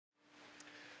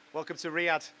Welcome to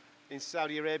Riyadh in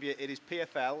Saudi Arabia. It is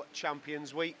PFL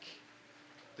Champions Week.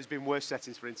 There's been worse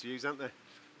settings for interviews, haven't there?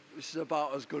 This is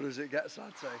about as good as it gets,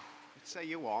 I'd say. I'd say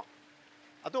you what,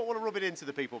 I don't want to rub it into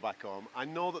the people back home. I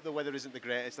know that the weather isn't the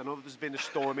greatest. I know that there's been a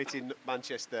storm hitting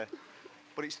Manchester.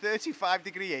 But it's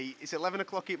 35-degree heat, it's 11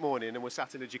 o'clock in the morning and we're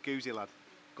sat in a jacuzzi, lad.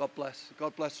 God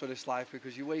bless for this life,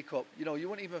 because you wake up, you know, you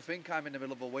wouldn't even think I'm in the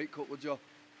middle of a wake up, would you?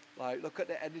 Like, look at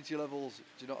the energy levels,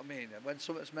 do you know what I mean? And when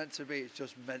something's meant to be, it's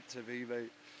just meant to be, mate.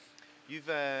 You've,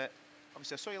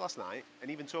 obviously I saw you last night,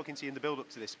 and even talking to you in the build-up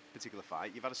to this particular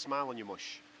fight, you've had a smile on your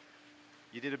mush.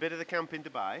 You did a bit of the camp in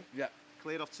Dubai, yeah,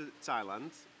 cleared off to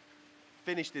Thailand,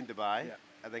 finished in Dubai, yeah,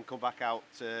 and then come back out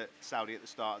to Saudi at the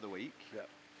start of the week. Yeah.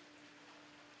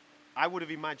 I would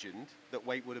have imagined that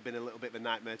weight would have been a little bit of a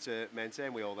nightmare to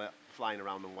maintain with all that flying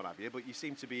around and what have you, but you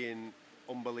seem to be in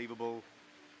unbelievable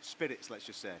spirits, let's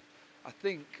just say. I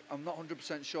think, I'm not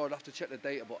 100% sure, I'd have to check the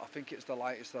data, but I think it's the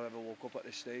lightest I've ever woke up at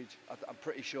this stage. I'm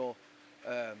pretty sure.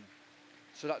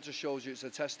 So that just shows you it's a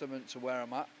testament to where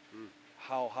I'm at,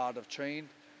 how hard I've trained,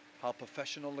 how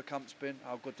professional the camp's been,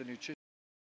 how good the nutrition,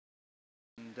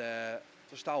 and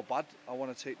just how bad I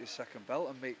want to take this second belt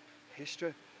and make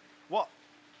history. What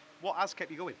has kept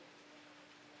you going?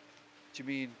 Do you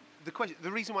mean?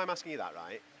 The reason why I'm asking you that,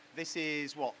 right? This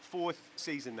is what, 4th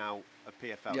season now of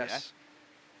PFL, yes. Yeah?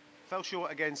 Fell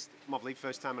short against Movley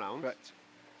first time round. Correct.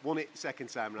 Won it second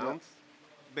time round.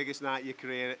 Yep. Biggest night of your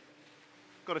career.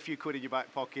 Got a few quid in your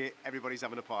back pocket. Everybody's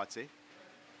having a party.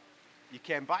 You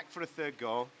came back for a third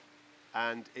go,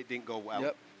 and it didn't go well.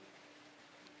 Yep.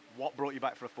 What brought you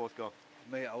back for a fourth go?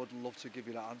 Mate, I would love to give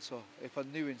you that answer if I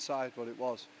knew inside what it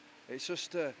was. It's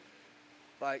just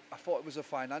like, I thought it was a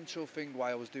financial thing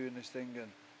why I was doing this thing,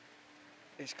 and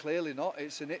it's clearly not.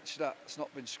 It's an itch that's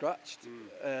not been scratched.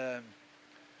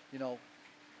 You know,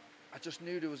 I just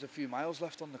knew there was a few miles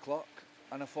left on the clock,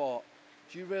 and I thought,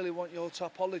 do you really want your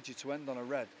topology to end on a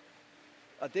red?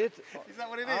 I did. Is that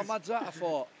what it is? How mad's that? I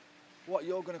thought, what,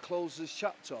 you're going to close this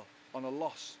chapter on a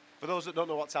loss? For those that don't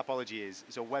know what Tapology is,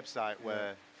 it's a website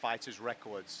where fighters'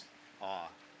 records are.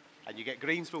 And you get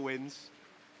greens for wins,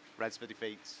 reds for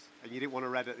defeats, and you didn't want a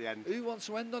red at the end. Who wants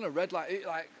to end on a red? Like,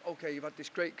 okay, you've had this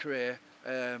great career,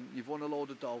 you've won a load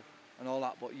of dough and all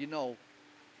that, but you know.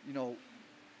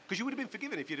 Because you would have been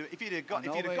forgiven if you'd have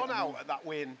gone out at that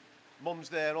win, mum's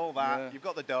there, all that, you've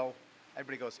got the dough.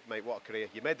 Everybody goes, mate, what a career.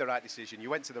 You made the right decision, you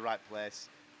went to the right place,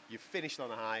 you finished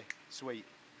on a high, sweet.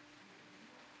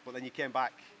 But then you came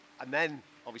back, and then,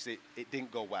 obviously, it didn't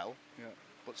go well. Yeah.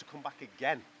 But to come back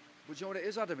again. But you know what it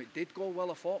is, Adam? It did go well.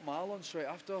 I fought Marlon straight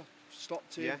after,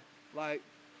 stopped him. Yeah. Like,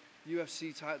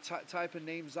 UFC type of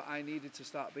names that I needed to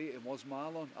start beating was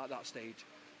Marlon at that stage.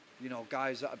 You know,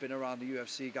 guys that have been around the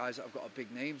UFC, guys that have got a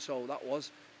big name, so that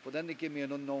was. But then they give me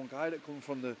an unknown guy that come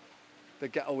from the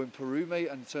ghetto in Peru, mate,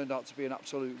 and turned out to be an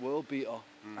absolute world beater.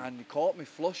 And he caught me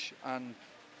flush and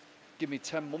give me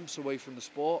 10 months away from the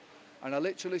sport. And I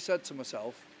literally said to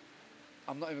myself,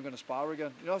 I'm not even going to spar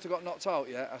again. You know, after I got knocked out,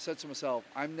 I said to myself,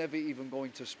 I'm never even going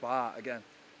to spar again.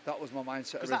 That was my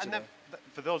mindset originally.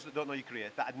 For those that don't know your career,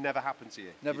 that had never happened to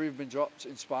you? Never even been dropped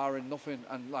in sparring, nothing.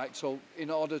 And like, so in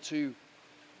order to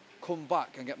come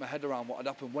back and get my head around what had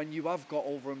happened, when you have got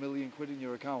over £1 million in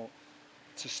your account,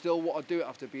 to still want to do it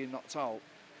after being knocked out,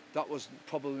 that was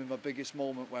probably my biggest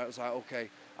moment where it was like, okay.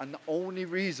 And the only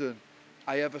reason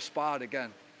I ever sparred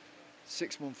again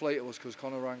 6 months later was because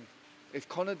Conor rang. If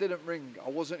Conor didn't ring, I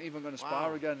wasn't even going to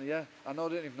spar again. Yeah, I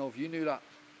didn't even know if you knew that,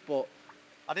 but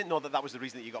I didn't know that was the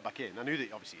reason that you got back in. I knew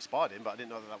that obviously you sparred him, but I didn't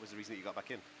know that was the reason that you got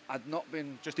back in. I'd not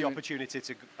been just the opportunity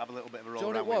to have a little bit of a roll. Do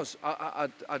you know what it was?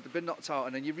 I'd been knocked out,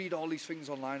 and then you read all these things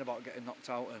online about getting knocked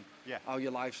out and how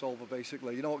your life's over.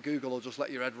 Basically, you know what? Google will just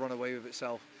let your head run away with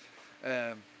itself,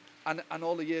 and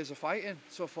all the years of fighting.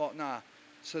 So I thought, nah.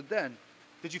 So then,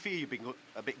 did you feel you being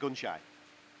a bit gun shy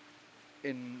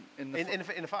in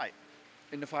a fight?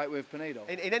 In the fight with Pinedo?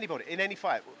 In any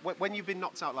fight, when you've been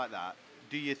knocked out like that,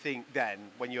 do you think then,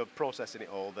 when you're processing it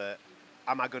all, that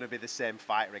am I going to be the same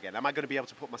fighter again? Am I going to be able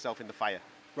to put myself in the fire?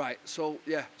 Right. So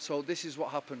so this is what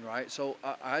happened, right? So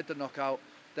I had the knockout.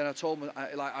 Then I told me,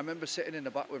 I remember sitting in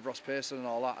the back with Ross Pearson and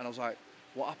all that, and I was like,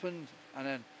 what happened? And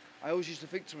then I always used to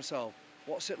think to myself,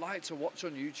 what's it like to watch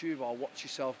on YouTube or watch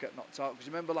yourself get knocked out? Because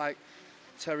you remember, like,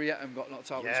 Terry Etten got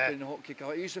knocked out with a spinning hook kick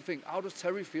out. I used to think, how does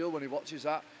Terry feel when he watches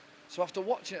that? So after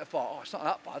watching it, I thought, oh, it's not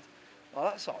that bad. Oh,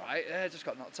 that's all right. Yeah, just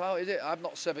got knocked out, is it? I've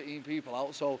knocked 17 people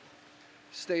out, so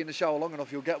stay in the shower long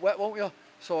enough, you'll get wet, won't you?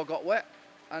 So I got wet,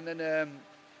 and then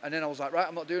I was like, right,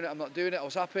 I'm not doing it. I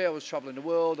was happy. I was travelling the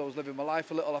world. I was living my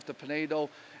life a little after Pinedo.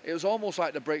 It was almost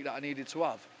like the break that I needed to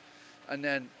have. And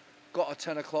then got a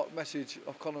 10 o'clock message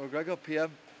of Conor McGregor,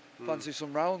 PM, fancy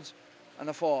some rounds. And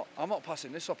I thought, I'm not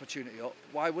passing this opportunity up.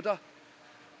 Why would I?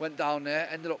 Went down there,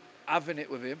 ended up having it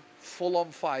with him, full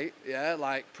on fight, yeah,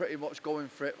 like pretty much going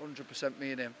for it, 100%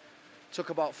 me and him. Took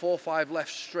about 4 or 5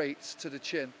 left straights to the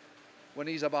chin when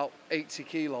he's about 80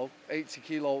 kilo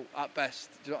at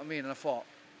best, do you know what I mean? And I thought,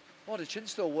 oh, the chin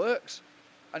still works.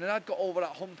 And then I'd got over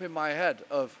that hump in my head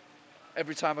of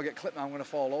every time I get clipped, I'm going to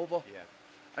fall over. Yeah.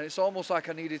 And it's almost like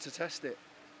I needed to test it.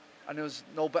 And there was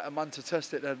no better man to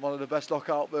test it than one of the best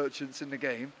knockout merchants in the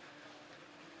game.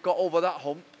 Got over that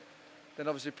hump. Then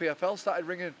obviously PFL started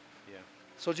ringing. Yeah.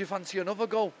 So do you fancy another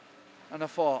go? And I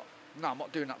thought, no, I'm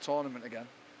not doing that tournament again.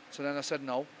 So then I said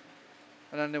no.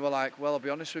 And then they were like, well, I'll be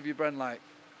honest with you, Bren, like,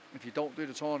 if you don't do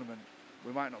the tournament,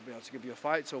 we might not be able to give you a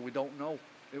fight, so we don't know.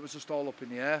 It was just all up in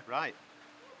the air. Right.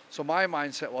 So my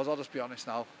mindset was, I'll just be honest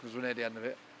now, because we're near the end of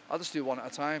it. I'll just do one at a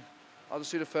time. I'll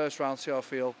just do the first round, see how I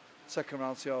feel. Second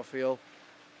round, see how I feel.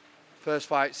 First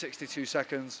fight, 62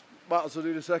 seconds. Might as well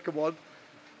do the second one.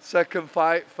 Second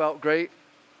fight, felt great.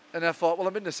 And I thought, well,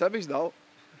 I'm in the semis now.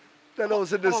 Then I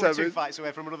was in the semis. 2 fights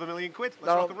away from another £1 million. Let's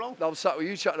rock and roll. Now I'm sat with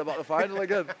you chatting about the final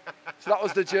again. So that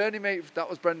was the journey, mate. That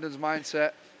was Brendan's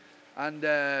mindset. And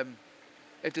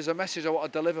if there's a message I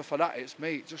want to deliver for that, it's,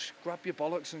 mate, just grab your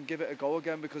bollocks and give it a go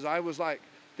again, because I was like,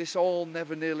 this all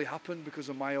never nearly happened because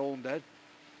of my own dead.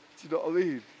 Do you know what I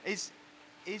mean?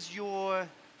 Is your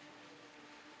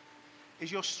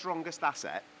strongest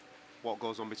asset what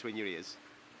goes on between your ears?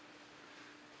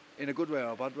 In a good way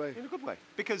or a bad way? In a good way.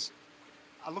 Because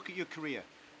I look at your career,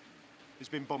 there's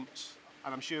been bumps,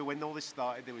 and I'm sure when all this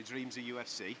started, there were dreams of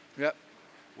UFC. Yep.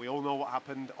 We all know what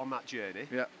happened on that journey.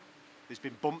 Yep. There's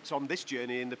been bumps on this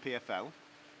journey in the PFL.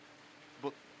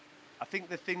 But I think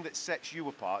the thing that sets you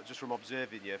apart, just from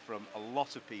observing you from a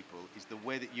lot of people, is the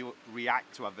way that you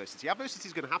react to adversity. Adversity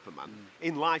is going to happen, man.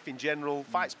 In life, in general,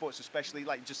 fight sports especially.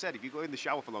 Like you just said, if you go in the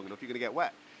shower for long enough, you're going to get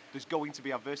wet. There's going to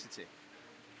be adversity.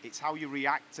 It's how you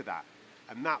react to that.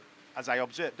 And that, as I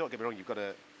observe, don't get me wrong, you've got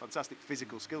a fantastic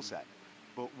physical skill set.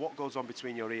 But what goes on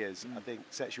between your ears, I think,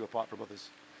 sets you apart from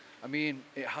others. I mean,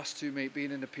 it has to, mate,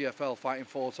 being in the PFL, fighting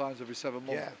 4 times every 7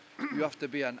 months. Yeah. You have to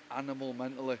be an animal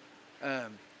mentally.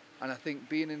 And I think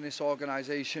being in this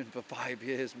organisation for 5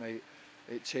 years, mate,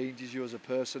 it changes you as a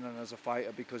person and as a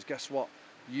fighter, because guess what?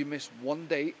 You miss one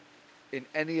date in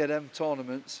any of them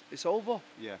tournaments, it's over.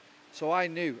 Yeah. So I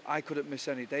knew I couldn't miss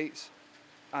any dates.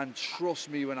 And trust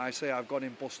me when I say I've gone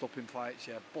in bust up in fights,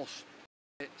 yeah, bust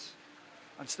hits,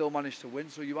 and still managed to win.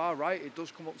 So you are right, it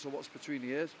does come up to what's between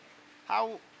the ears.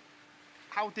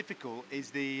 How difficult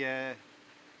is the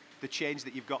change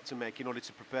that you've got to make in order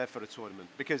to prepare for a tournament?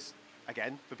 Because,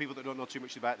 again, for people that don't know too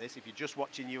much about this, if you're just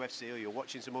watching UFC or you're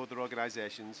watching some other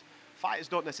organisations, fighters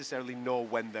don't necessarily know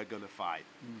when they're going to fight.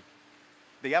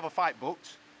 They have a fight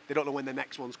booked, they don't know when the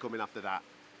next one's coming after that.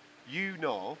 You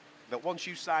know that once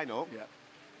you sign up, yeah,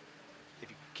 if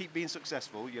you keep being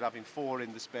successful, you're having 4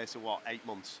 in the space of, what, 8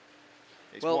 months?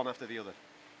 It's well, one after the other.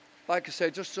 Like I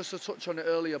said, just to touch on the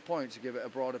earlier point, to give it a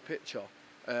broader picture,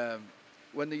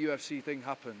 when the UFC thing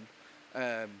happened,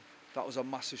 that was a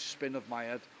massive spin of my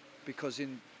head, because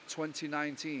in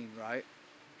 2019, right,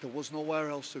 there was nowhere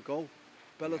else to go.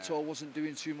 Bellator wasn't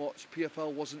doing too much,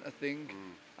 PFL wasn't a thing,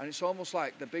 and it's almost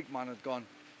like the big man had gone,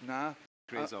 nah.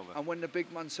 Career's over. And when the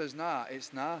big man says nah,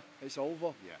 it's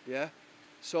over. Yeah.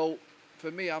 So for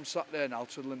me, I'm sat there now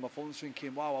twiddling my thumbs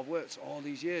thinking, wow, I've worked all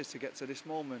these years to get to this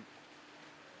moment.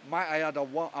 Might I add, I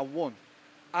won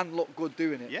and look good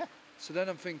doing it. Yeah. So then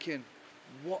I'm thinking,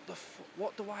 what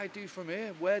do I do from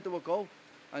here? Where do I go?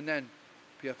 And then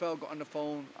PFL got on the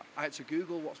phone. I had to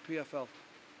Google what's PFL.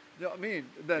 You know what I mean?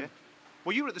 And then,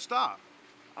 well, you were at the start.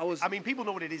 I mean, people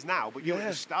know what it is now, but you were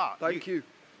at the start. Thank you.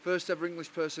 First ever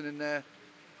English person in there.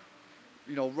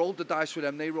 You know, rolled the dice with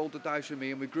them. They rolled the dice with me,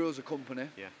 and we grew as a company.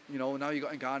 Yeah. You know, now you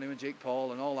got Ngannou and Jake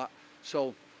Paul and all that.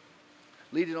 So,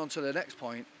 leading on to the next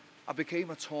point, I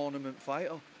became a tournament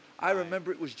fighter. Right. I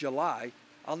remember it was July.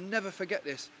 I'll never forget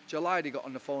this. July, they got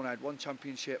on the phone. I had one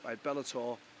championship. I had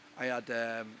Bellator. I had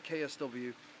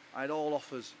KSW. I had all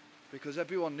offers, because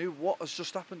everyone knew what has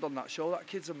just happened on that show. That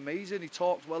kid's amazing. He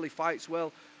talks well. He fights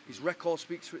well. His record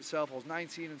speaks for itself. I was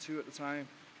 19-2 at the time.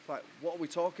 It's like, what are we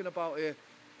talking about here?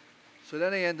 So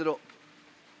then I ended up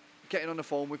getting on the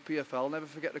phone with PFL. I'll never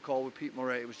forget the call with Pete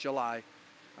Murray. It was July.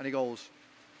 And he goes,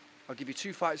 I'll give you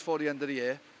 2 fights for the end of the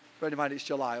year. Bear in mind, it's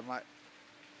July. I'm like,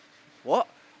 what?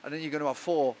 And then you're going to have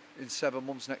 4 in 7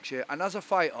 months next year. And as a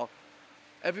fighter,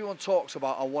 everyone talks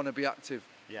about, I want to be active.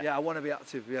 Yeah, I want to be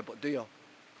active. Yeah, but do you?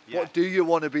 Yeah. What do you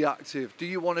want to be active? Do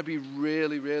you want to be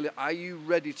really, are you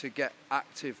ready to get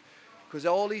active? Because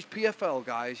all these PFL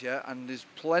guys, yeah, and there's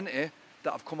plenty,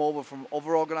 that have come over from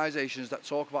other organisations that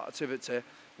talk about activity,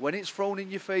 when it's thrown in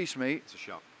your face, mate, it's a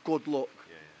shock. Good luck.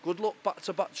 Yeah. Good luck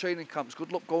back-to-back training camps.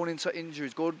 Good luck going into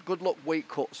injuries. Good luck weight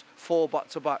cuts. 4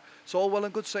 back-to-back. It's all well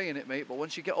and good saying it, mate, but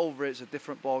once you get over it, it's a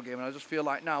different ball game. And I just feel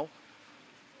like now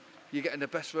you're getting the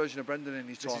best version of Brendan in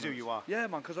these tournaments. This is who you are. Yeah,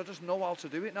 man, because I just know how to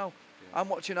do it now. Yeah. I'm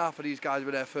watching half of these guys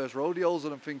with their first rodeos,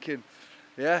 and I'm thinking,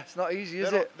 yeah, it's not easy,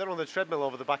 is it? They're on the treadmill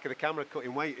over the back of the camera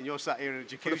cutting weight, and you're sat here in a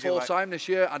jacuzzi. For the 4th time this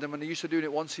year, Adam, and they're used to doing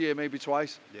it once a year, maybe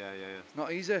twice. Yeah. It's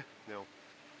not easy.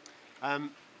 No.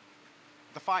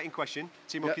 The fighting question,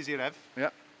 Timur Khizriev. Yeah.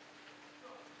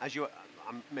 As you,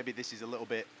 maybe this is a little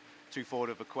bit too forward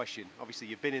of a question. Obviously,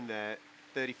 you've been in there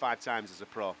 35 times as a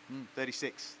pro,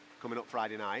 36 coming up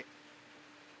Friday night.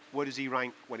 Where does he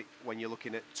rank when you're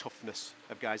looking at toughness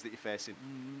of guys that you're facing?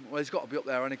 Well, he's got to be up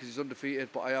there, hasn't he, because he's undefeated,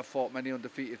 but I have fought many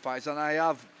undefeated fights, and I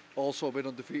have also been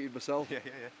undefeated myself. Yeah.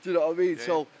 Do you know what I mean? Yeah,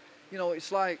 so, you know,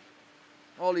 it's like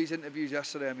all these interviews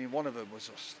yesterday, I mean, one of them was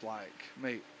just like,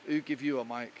 mate, who give you a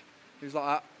mic? He was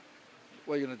like,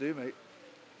 what are you going to do, mate?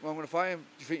 Well, I'm going to fight him.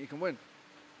 Do you think you can win?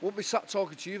 Won't be sat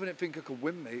talking to you if I didn't think I could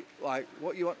win, mate. Like,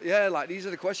 what you want? Yeah, like, these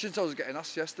are the questions I was getting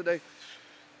asked yesterday.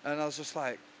 And I was just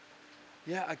like,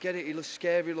 yeah, I get it. He looks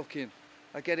scary looking.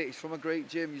 I get it. He's from a great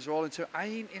gym. He's all into. I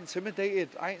ain't intimidated.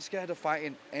 I ain't scared of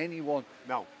fighting anyone.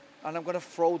 No. And I'm going to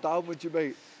throw down with you,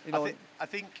 mate. You know, I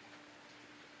think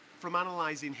from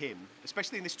analysing him,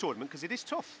 especially in this tournament, because it is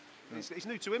tough. It's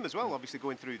new to him as well, obviously,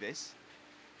 going through this.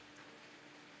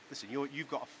 Listen, you've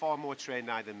got a far more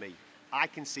trained eye than me. I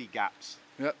can see gaps.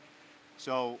 Yep.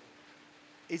 So,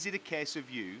 is it a case of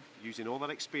you using all that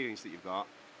experience that you've got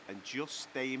and just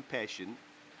staying patient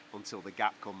until the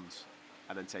gap comes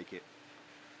and then take it?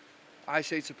 I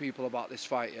say to people about this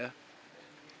fight, yeah,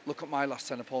 look at my last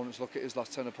 10 opponents, look at his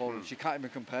last 10 opponents. You can't even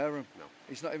compare him. No.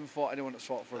 He's not even fought anyone that's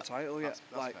fought for a title yet.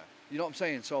 That's like, fair. you know what I'm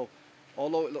saying? So,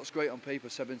 although it looks great on paper,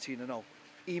 17-0,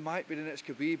 he might be the next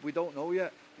Khabib. We don't know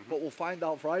yet, but we'll find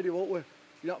out Friday, won't we?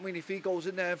 You know what I mean? If he goes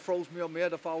in there and throws me on my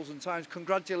head 1,000 times,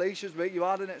 congratulations, mate, you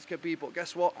are the next Khabib. But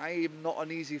guess what? I am not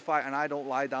an easy fight, and I don't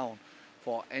lie down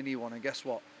for anyone. And guess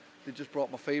what? They just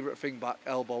brought my favourite thing back,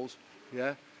 elbows.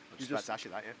 Yeah. Just ask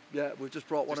you that, yeah. Yeah, we've just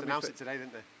brought one of announced it today,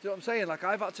 didn't they? Do you know what I'm saying? Like,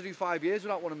 I've had to do 5 years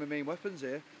without one of my main weapons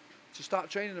here. To start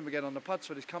training them again on the pads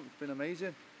for this camp has been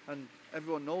amazing. And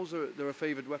everyone knows they're a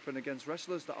favoured weapon against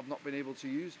wrestlers that I've not been able to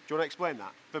use. Do you want to explain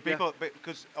that? For people,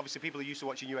 because obviously people are used to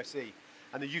watching UFC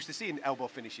and they're used to seeing elbow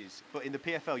finishes, but in the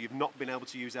PFL you've not been able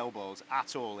to use elbows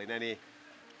at all in any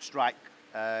strike.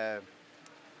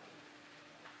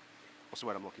 What's the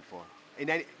word I'm looking for?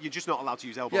 You're just not allowed to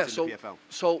use elbows in the PFL.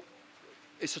 So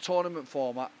it's a tournament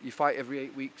format. You fight every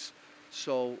 8 weeks.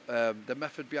 So the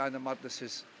method behind the madness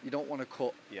is you don't want to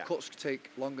cut. Yeah. Cuts take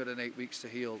longer than 8 weeks to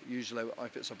heal, usually,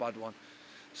 if it's a bad one.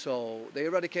 So they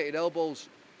eradicated elbows,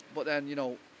 but then, you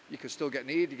know, you can still get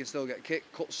kneed, you can still get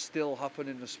kicked. Cuts still happen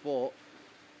in the sport.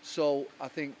 So I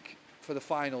think for the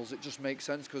finals, it just makes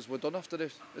sense because we're done after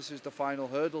this. This is the final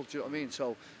hurdle, do you know what I mean?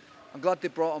 So I'm glad they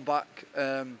brought them back.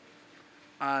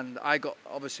 And I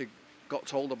obviously got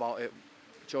told about it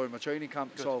during my training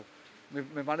camp. Good. So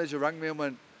my manager rang me and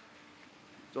went,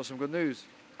 "Got some good news.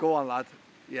 Go on, lad.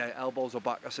 Yeah, elbows are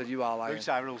back." I said, "You are lying."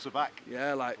 Outside rules are back.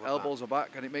 Yeah, like elbows are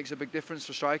back, and it makes a big difference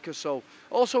for strikers. So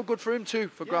also good for him too,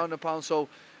 for ground and pound. So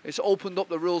it's opened up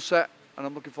the rule set, and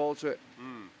I'm looking forward to it.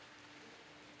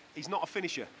 He's not a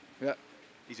finisher. Yeah.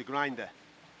 He's a grinder,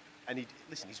 and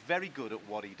he's very good at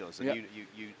what he does, and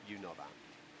you know that.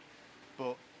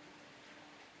 But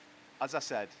as I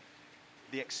said,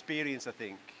 the experience, I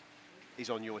think, is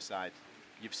on your side.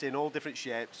 You've seen all different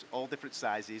shapes, all different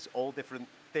sizes, all different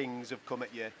things have come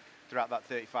at you throughout that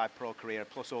 35 pro career,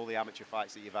 plus all the amateur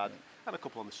fights that you've had, and a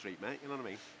couple on the street, mate, you know what I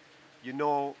mean? You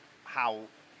know how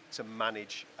to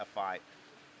manage a fight.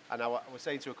 And I was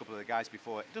saying to a couple of the guys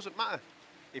before, it doesn't matter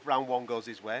if round 1 goes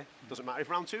his way, it doesn't matter if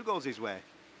round 2 goes his way.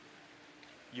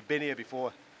 You've been here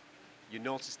before. You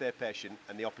know to stay patient,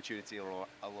 and the opportunity will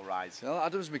arise. You know,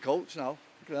 Adam's my coach now.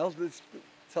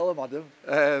 Tell him, Adam.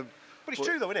 But it's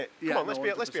true, though, isn't it? Come on,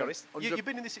 let's be honest. You've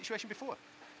been in this situation before.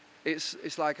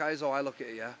 It's like how I look at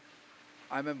it. Yeah,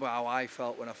 I remember how I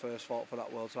felt when I first fought for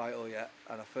that world title. Yeah,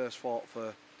 and I first fought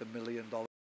for the $1 million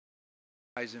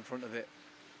guys in front of it.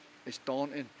 It's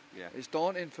daunting. Yeah. It's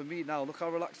daunting for me now. Look how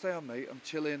relaxed I am, mate. I'm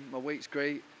chilling. My weight's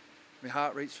great. My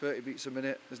heart rate's 30 beats a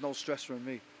minute. There's no stress from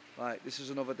me. Like, this is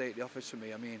another day at the office for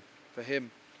me. I mean, for him,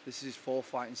 this is his 4th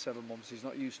fight in 7 months. He's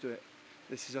not used to it.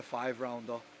 This is a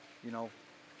 5-rounder. You know,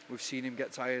 we've seen him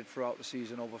get tired throughout the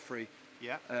season over 3.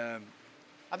 Yeah. And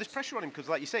there's pressure on him because,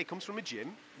 like you say, he comes from a gym.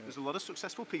 Yeah. There's a lot of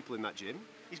successful people in that gym.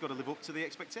 He's got to live up to the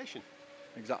expectation.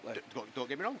 Exactly. Don't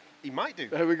get me wrong. He might do.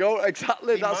 There we go.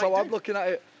 Exactly. That's how I'm looking at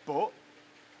it. But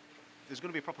there's going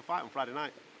to be a proper fight on Friday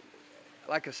night.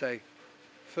 Like I say,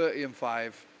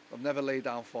 30-5. I've never laid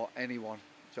down for anyone.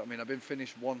 Do you know what I mean? I've been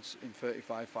finished once in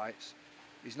 35 fights.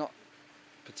 He's not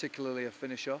particularly a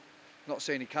finisher. Not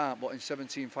saying he can't, but in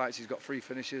 17 fights he's got 3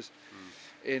 finishes.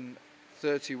 In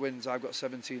 30 wins, I've got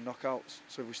 17 knockouts.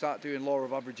 So if we start doing law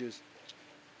of averages.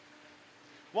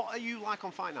 What are you like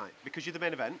on fight night? Because you're the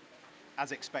main event,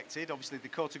 as expected. Obviously, the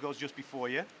Dakota goes just before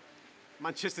you.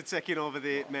 Manchester taking over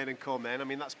the main and co-main. I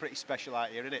mean, that's pretty special out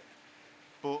here, isn't it?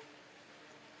 But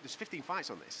there's 15 fights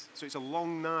on this. So it's a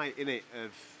long night, innit,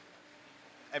 of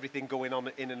everything going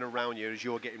on in and around you as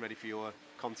you're getting ready for your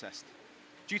contest.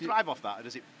 Do you thrive off that, or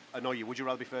does it annoy you? Would you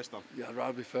rather be first on? Yeah, I'd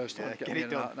rather be first on. Get it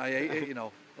done. And I hate it, you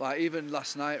know. Like, even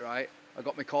last night, right, I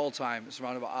got my call time. It's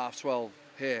around about 12:30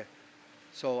 here.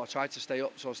 So I tried to stay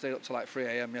up. So I stayed up till like 3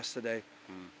 a.m. yesterday.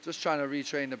 Just trying to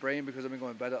retrain the brain because I've been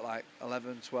going to bed at like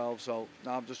 11, 12. So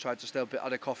now I'm just trying to stay up. I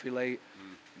had a coffee late.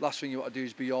 Last thing you want to do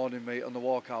is be yawning, mate, on the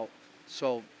walkout.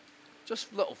 So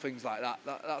just little things like that.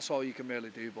 That's all you can really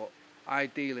do. But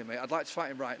ideally, mate, I'd like to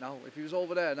fight him right now. If he was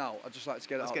over there now, I'd just like to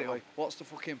get it out of the way. What's the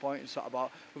fucking point in sat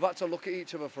about? We've had to look at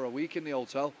each other for a week in the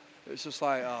hotel. It's just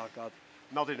like, oh, God.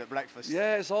 Nodding at breakfast.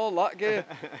 Yeah, it's all that gear.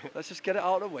 Let's just get it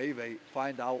out of the way, mate.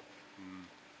 Find out.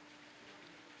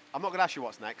 I'm not going to ask you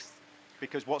what's next,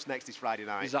 because what's next is Friday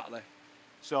night. Exactly.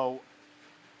 So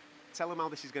tell them how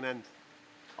this is going to end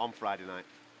on Friday night.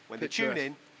 When they tune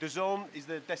in, DAZN is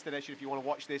the destination if you want to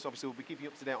watch this. Obviously, we'll be keeping you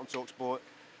up to date on talkSPORT.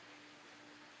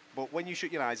 But when you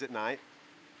shut your eyes at night,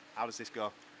 how does this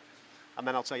go? And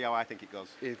then I'll tell you how I think it goes.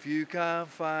 If you can't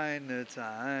find the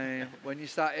time. When you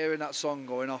start hearing that song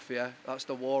going off, yeah, that's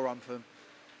the war anthem.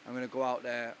 I'm going to go out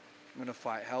there, I'm going to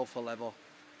fight hell for leather.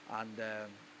 And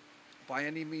by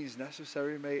any means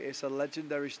necessary, mate, it's a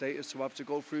legendary status to have to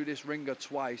go through this ringer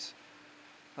twice.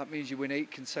 That means you win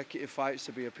 8 consecutive fights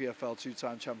to be a PFL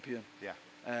 2-time champion.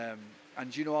 Yeah.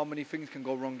 And do you know how many things can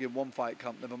go wrong in one fight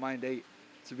camp, never mind 8?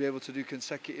 To be able to do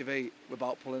consecutive 8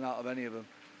 without pulling out of any of them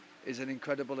is an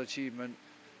incredible achievement.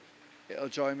 It'll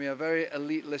join me a very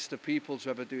elite list of people to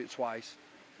ever do it twice.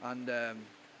 And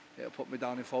it'll put me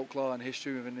down in folklore and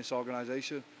history within this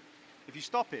organisation. If you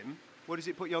stop him, where does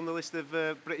it put you on the list of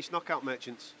British knockout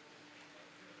merchants?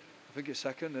 I think it's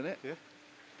second, isn't it? Yeah.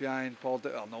 Behind Paul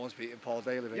Daly. Oh, no one's beating Paul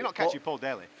Daly. You're not catching Paul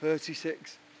Daly.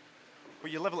 36.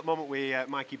 But you're level at the moment with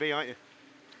Mikey B, aren't you?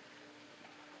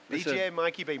 Listen, DJ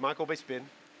Mikey B, Michael Bisping.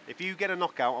 If you get a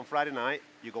knockout on Friday night,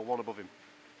 you go 1 above him.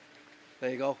 There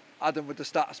you go. Adam with the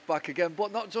stats back again.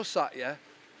 But not just that, yeah.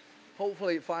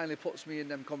 Hopefully it finally puts me in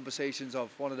them conversations of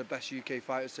one of the best UK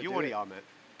fighters to do it. You already are, mate.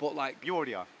 But like... You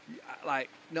already are. Like,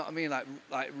 you know what I mean?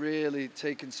 Like really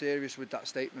taken serious with that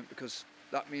statement, because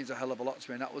that means a hell of a lot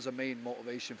to me. And that was a main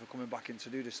motivation for coming back in to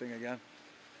do this thing again.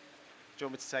 Do you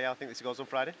want me to say how I think this goes on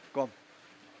Friday? Go on.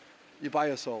 You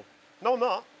biased, all? No, I'm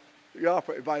not. You are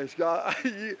pretty biased.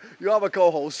 You have a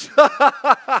co-host.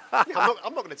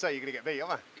 I'm not going to tell you you're going to get beat,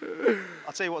 am I?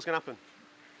 I'll tell you what's going to happen.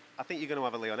 I think you're going to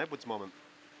have a Leon Edwards moment.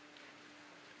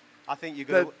 I think you're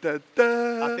going to.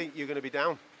 I think you're going to be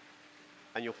down,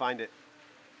 and you'll find it.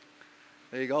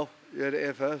 There you go. You heard it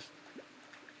here first.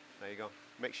 There you go.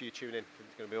 Make sure you tune in.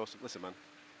 It's going to be awesome. Listen, man.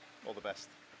 All the best.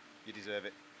 You deserve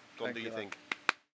it. Go and do your thing.